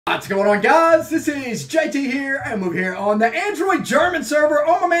What's going on, guys? This is JT here, and we're here on the Android German server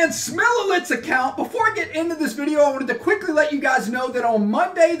on my man Smellalit's account. Before I get into this video, I wanted to quickly let you guys know that on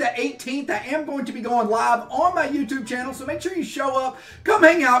Monday the 18th, I am going to be going live on my YouTube channel, so make sure you show up, come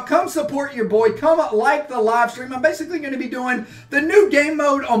hang out, come support your boy, come like the live stream. I'm basically going to be doing the new game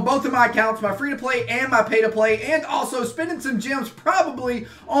mode on both of my accounts, my free-to-play and my pay-to-play, and also spending some gems probably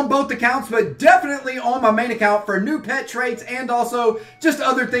on both accounts, but definitely on my main account for new pet traits and also just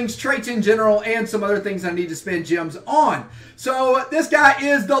other things, traits in general, and some other things I need to spend gems on. So this guy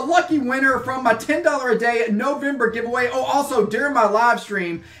is the lucky winner from my $10 a day November giveaway. Oh, also during my live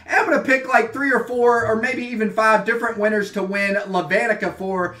stream, I'm going to pick like 3 or 4 or maybe even 5 different winners to win Lavanica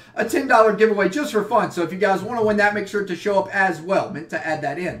for a $10 giveaway just for fun. So if you guys want to win that, make sure to show up as well. Meant to add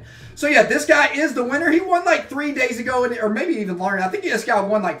that in. So yeah, this guy is the winner. He won like 3 days ago, or maybe even longer. I think this guy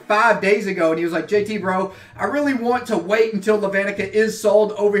won like 5 days ago, and he was like, JT, bro, I really want to wait until Lavanica is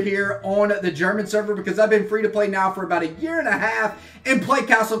sold over here on the German server because I've been free to play now for about a year and a half and play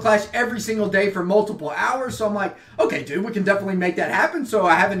Castle Clash every single day for multiple hours. So I'm like, okay, dude, we can definitely make that happen. So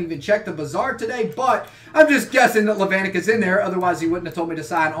I haven't even checked the bazaar today, but I'm just guessing that Lavanica's in there. Otherwise, he wouldn't have told me to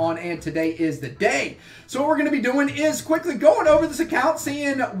sign on, and today is the day. So what we're going to be doing is quickly going over this account,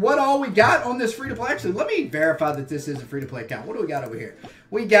 seeing what all we got on this free-to-play. Actually, let me verify that this is a free-to-play account. What do we got over here?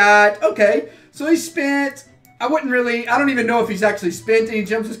 We got, okay, so he spent, I don't even know if he's actually spent any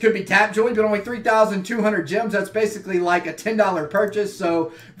gems. This could be Tapjoy, but only 3,200 gems. That's basically like a $10 purchase,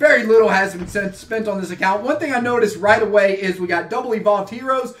 so very little has been spent on this account. One thing I noticed right away is we got double evolved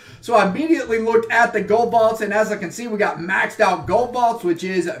heroes, so I immediately looked at the gold vaults, and as I can see, we got maxed out gold vaults, which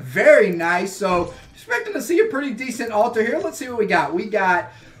is very nice. So expecting to see a pretty decent altar here. Let's see what we got. We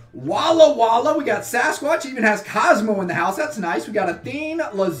got Walla Walla. We got Sasquatch. Even has Cosmo in the house. That's nice. We got Athene,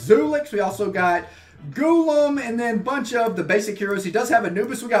 Lazulix. We also got Golem, and then a bunch of the basic heroes. He does have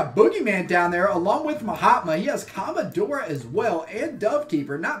Anubis. We got Boogeyman down there along with Mahatma. He has Commodora as well and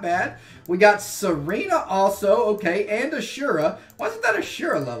Dovekeeper. Not bad. We got Serena also. Okay, and Ashura. Why isn't that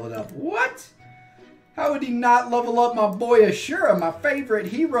Ashura leveled up? What? How would he not level up my boy Ashura? My favorite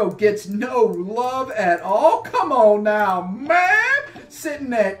hero gets no love at all. Come on now, man.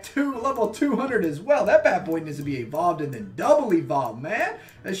 Sitting at level 200 as well. That bad boy needs to be evolved and then double evolved, man.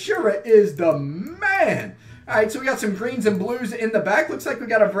 Ashura is the man. All right, so we got some greens and blues in the back. Looks like we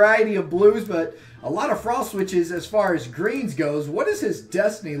got a variety of blues, but a lot of frost switches as far as greens goes. What does his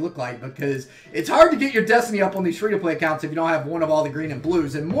destiny look like? Because it's hard to get your destiny up on these free-to-play accounts if you don't have one of all the green and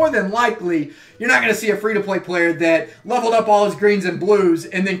blues. And more than likely, you're not going to see a free-to-play player that leveled up all his greens and blues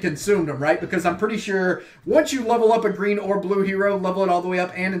and then consumed them, right? Because I'm pretty sure once you level up a green or blue hero, level it all the way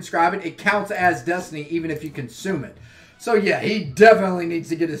up and inscribe it, it counts as destiny even if you consume it. So yeah, he definitely needs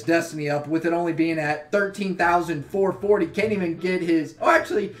to get his destiny up with it only being at 13,440. Can't even get his, oh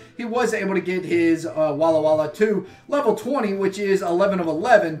actually, he was able to get his Walla Walla to level 20, which is 11 of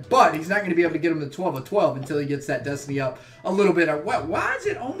 11, but he's not going to be able to get him to 12 of 12 until he gets that destiny up a little bit. Why is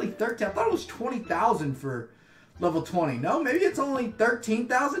it only 13? I thought it was 20,000 for level 20. No, maybe it's only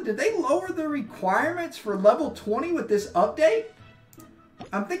 13,000. Did they lower the requirements for level 20 with this update?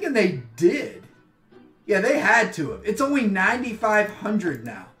 I'm thinking they did. Yeah, they had to have. It's only 9,500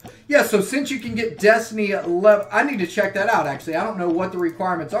 now. Yeah, so since you can get Destiny level... I need to check that out, actually. I don't know what the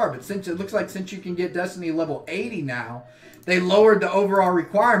requirements are, but since it looks like since you can get Destiny level 80 now, they lowered the overall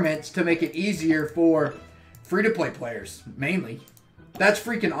requirements to make it easier for free-to-play players, mainly. That's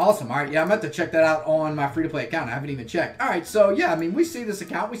freaking awesome. All right, yeah, I'm about to check that out on my free-to-play account. I haven't even checked. All right, so, yeah, I mean, we see this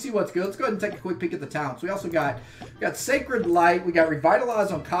account. We see what's good. Let's go ahead and take a quick peek at the talents. We also got Sacred Light. We got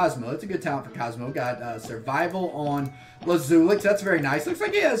Revitalize on Cosmo. That's a good talent for Cosmo. We got Survival on Lazulix. That's very nice. Looks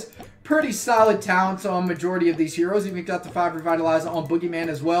like he has pretty solid talents on majority of these heroes. Even got the 5 Revitalize on Boogeyman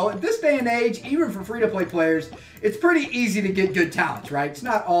as well. At this day and age, even for free-to-play players, it's pretty easy to get good talents, right? It's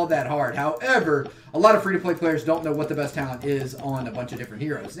not all that hard. However, a lot of free-to-play players don't know what the best talent is on a bunch of different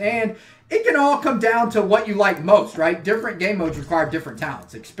heroes. And it can all come down to what you like most, right? Different game modes require different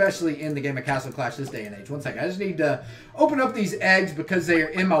talents, especially in the game of Castle Clash this day and age. One second. I just need to open up these eggs because they are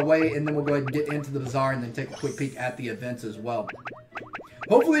in my way, and then we'll go ahead and get into the bazaar and then take a quick peek at the events as well.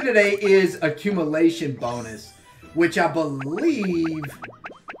 Hopefully today is accumulation bonus, which I believe...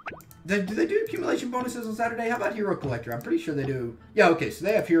 Do they do accumulation bonuses on Saturday? How about Hero Collector? I'm pretty sure they do. Yeah, okay, so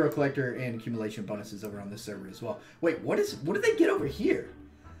they have Hero Collector and accumulation bonuses over on this server as well. Wait, what do they get over here?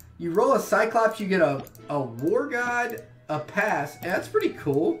 You roll a Cyclops, you get a War God, a pass. Yeah, that's pretty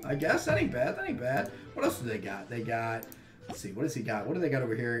cool, I guess. That ain't bad. That ain't bad. What else do they got? They got, let's see, what does he got? What do they got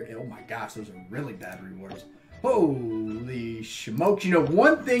over here? Oh my gosh, those are really bad rewards. Holy smokes. You know,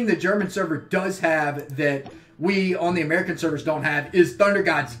 one thing the German server does have that we on the American servers don't have is Thunder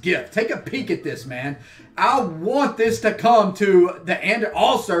God's Gift. Take a peek at this, man. I want this to come to the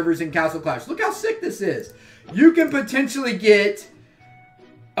all servers in Castle Clash. Look how sick this is. You can potentially get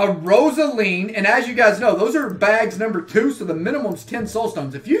a Rosaline, and as you guys know, those are bags number 2, so the minimum's 10 soul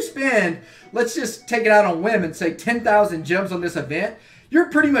stones. If you spend, let's just take it out on whim and say 10,000 gems on this event, you're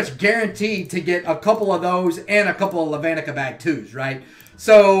pretty much guaranteed to get a couple of those and a couple of Levanica bag 2s, right?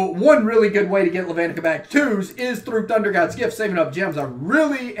 So one really good way to get Levanica bag 2s is through Thunder God's Gift, saving up gems. I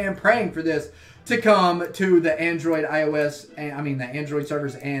really am praying for this to come to the Android, iOS, and I mean the Android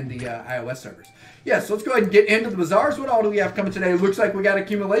servers and the iOS servers. Yeah, so let's go ahead and get into the bazaars. What all do we have coming today? Looks like we got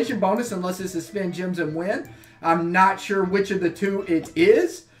accumulation bonus, unless this is spin gems and win. I'm not sure which of the two it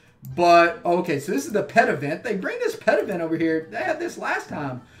is, but okay, so this is the pet event. They bring this pet event over here. They had this last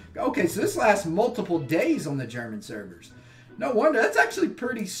time. Okay, so this lasts multiple days on the German servers. No wonder. That's actually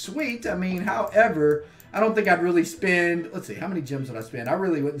pretty sweet. I mean, however, I don't think I'd really spend, let's see, how many gems would I spend? I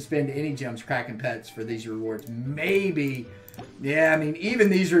really wouldn't spend any gems cracking pets for these rewards. Maybe, yeah, I mean, even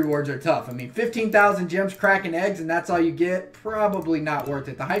these rewards are tough. I mean, 15,000 gems cracking eggs, and that's all you get. Probably not worth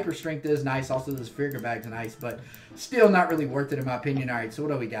it. The hyper strength is nice. Also, the spherical bag's nice, but still not really worth it in my opinion. All right, so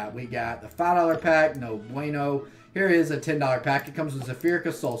what do we got? We got the $5 pack. No bueno. Here is a $10 pack. It comes with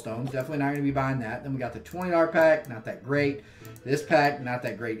Zephyrica Soul Stones. Definitely not going to be buying that. Then we got the $20 pack. Not that great. This pack, not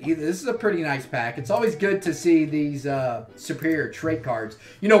that great either. This is a pretty nice pack. It's always good to see these superior trait cards.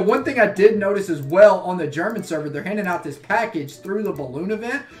 You know, one thing I did notice as well on the German server, they're handing out this package through the balloon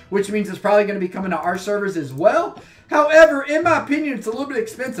event, which means it's probably going to be coming to our servers as well. However, in my opinion, it's a little bit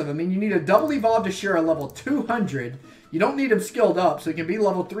expensive. I mean, you need a double evolved Ashura level 200. You don't need them skilled up, so it can be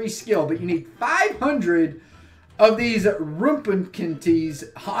level 3 skill, but you need 500 of these Rumpenkinties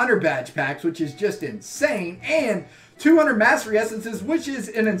Honor Badge packs, which is just insane, and 200 Mastery Essences, which is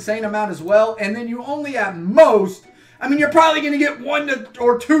an insane amount as well, and then you only at most, I mean, you're probably going to get 1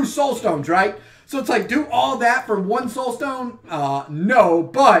 or 2 Soul Stones, right? So it's like, do all that for 1 Soul Stone? No,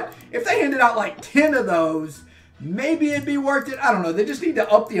 but if they handed out like 10 of those, maybe it'd be worth it. I don't know. They just need to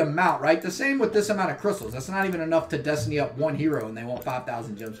up the amount, right? The same with this amount of crystals. That's not even enough to Destiny up 1 hero, and they want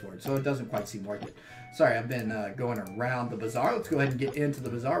 5,000 gems for it. So it doesn't quite seem worth it. Sorry, I've been going around the bazaar. Let's go ahead and get into the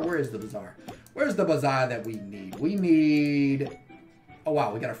bazaar. Where is the bazaar? Where's the bazaar that we need? We need... Oh,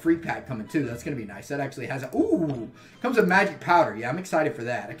 wow. We got a free pack coming, too. That's going to be nice. That actually has a... Ooh! Comes with magic powder. Yeah, I'm excited for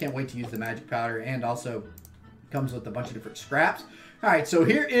that. I can't wait to use the magic powder. And also comes with a bunch of different scraps. All right, so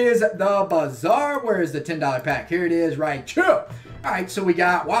here is the bazaar. Where is the $10 pack? Here it is right here. All right, so we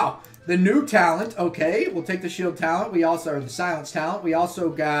got... Wow. The new talent. Okay, we'll take the shield talent. We also... Or the silence talent. We also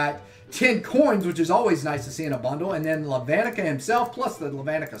got 10 coins, which is always nice to see in a bundle. And then Levanica himself, plus the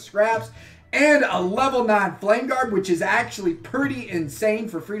Levanica scraps. And a level 9 Flame Guard, which is actually pretty insane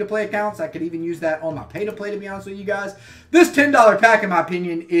for free-to-play accounts. I could even use that on my pay-to-play, to be honest with you guys. This $10 pack, in my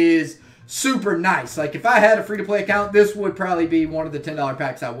opinion, is super nice. Like, if I had a free-to-play account, this would probably be one of the $10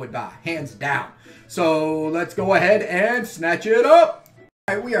 packs I would buy, hands down. So, let's go ahead and snatch it up.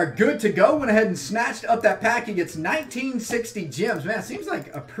 All right, we are good to go. Went ahead and snatched up that pack. It gets 1960 gems. Man, it seems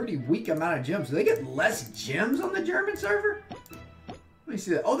like a pretty weak amount of gems. Do they get less gems on the German server? Let me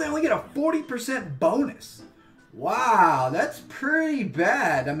see that. Oh, they only get a 40% bonus. Wow, that's pretty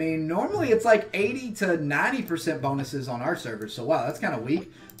bad. I mean, normally it's like 80 to 90% bonuses on our servers. So, wow, that's kind of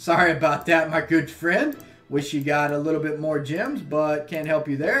weak. Sorry about that, my good friend. Wish you got a little bit more gems, but can't help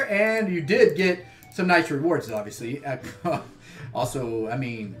you there. And you did get some nice rewards, obviously. Also, I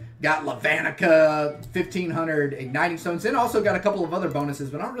mean, got Levanica, 1,500 Igniting Stones, and also got a couple of other bonuses,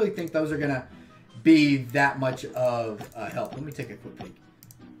 but I don't really think those are going to be that much of help. Let me take a quick peek.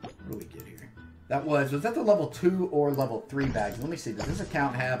 What do we get here? That was that the level 2 or level 3 bags? Let me see. Does this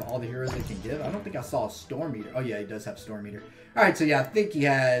account have all the heroes they can give? I don't think I saw a Storm Eater. Oh, yeah, he does have Storm Eater. All right, so yeah, I think he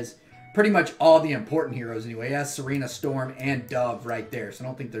has pretty much all the important heroes anyway. He has Serena, Storm, and Dove right there, so I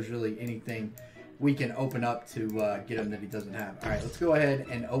don't think there's really anything we can open up to get him that he doesn't have. All right, let's go ahead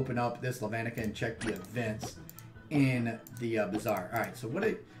and open up this Levanica and check the events in the bazaar. All right, so what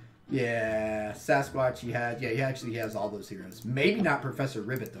it... Yeah, Sasquatch he had. Yeah, he actually has all those heroes. Maybe not Professor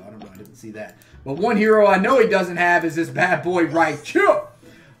Ribbit, though. I don't know. I didn't see that. But one hero I know he doesn't have is this bad boy right here.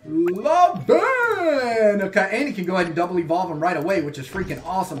 Levanica. Okay, and he can go ahead and double evolve him right away, which is freaking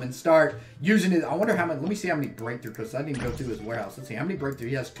awesome, and start using it. I wonder how many. Let me see how many breakthrough crystals. I didn't go through his warehouse. Let's see how many breakthrough.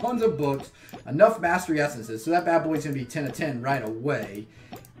 He has tons of books, enough mastery essences. So that bad boy's going to be 10 of 10 right away.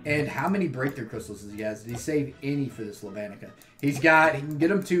 And how many breakthrough crystals does he have? Did he save any for this Levanica? He can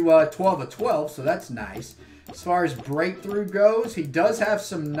get him to 12 of 12, so that's nice. As far as breakthrough goes, he does have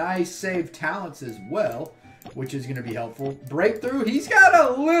some nice save talents as well. which is going to be helpful. Breakthrough, he's got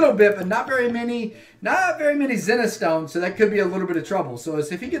a little bit, but not very many Zenith Stones, so that could be a little bit of trouble. So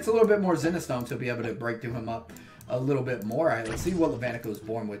if he gets a little bit more Zenith Stones, he'll be able to break through him up a little bit more. All right, let's see what Levanico was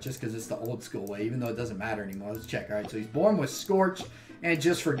born with, just because it's the old school way, even though it doesn't matter anymore. Let's check. All right, so he's born with Scorch, and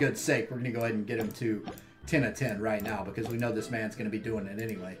just for good sake, we're going to go ahead and get him to 10 of 10 right now, because we know this man's going to be doing it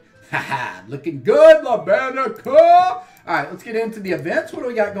anyway. Haha, looking good, Levanico! All right, let's get into the events. What do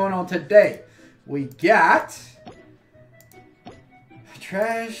we got going on today? We got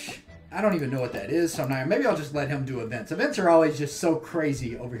trash. I don't even know what that is, so maybe I'll just let him do events. Events are always just so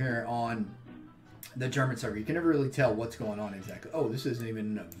crazy over here on the German server. You can never really tell what's going on exactly. Oh, this isn't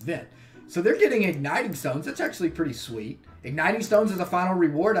even an event. So they're getting Igniting Stones. That's actually pretty sweet. Igniting Stones is a final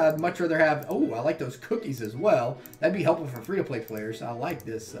reward. I'd much rather have... Oh, I like those cookies as well. That'd be helpful for free-to-play players. I like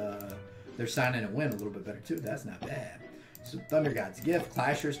this. They're signing and win a little bit better, too. That's not bad. So Thunder God's Gift,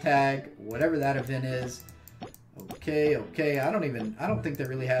 Clasher's Tag, whatever that event is. Okay, okay. I don't think they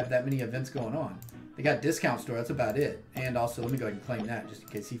really have that many events going on. They got Discount Store. That's about it. And also, let me go ahead and claim that just in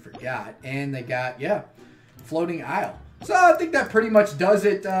case he forgot. And they got, yeah, Floating Isle. So I think that pretty much does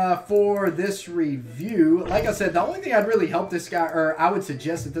it for this review. Like I said, the only thing I'd really help this guy, or I would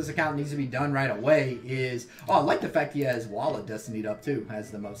suggest that this account needs to be done right away is, oh, I like the fact he has Wallet Destinied up too.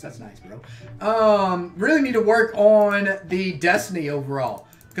 Has the most. That's nice, bro. Really need to work on the Destiny overall.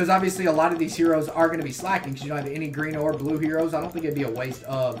 Because obviously a lot of these heroes are going to be slacking because you don't have any green or blue heroes. I don't think it'd be a waste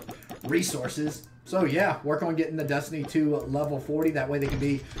of resources. So yeah, work on getting the Destiny to level 40. That way they can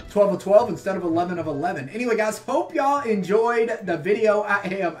be 12 of 12 instead of 11 of 11. Anyway, guys, hope y'all enjoyed the video. I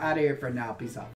am out of here for now. Peace out.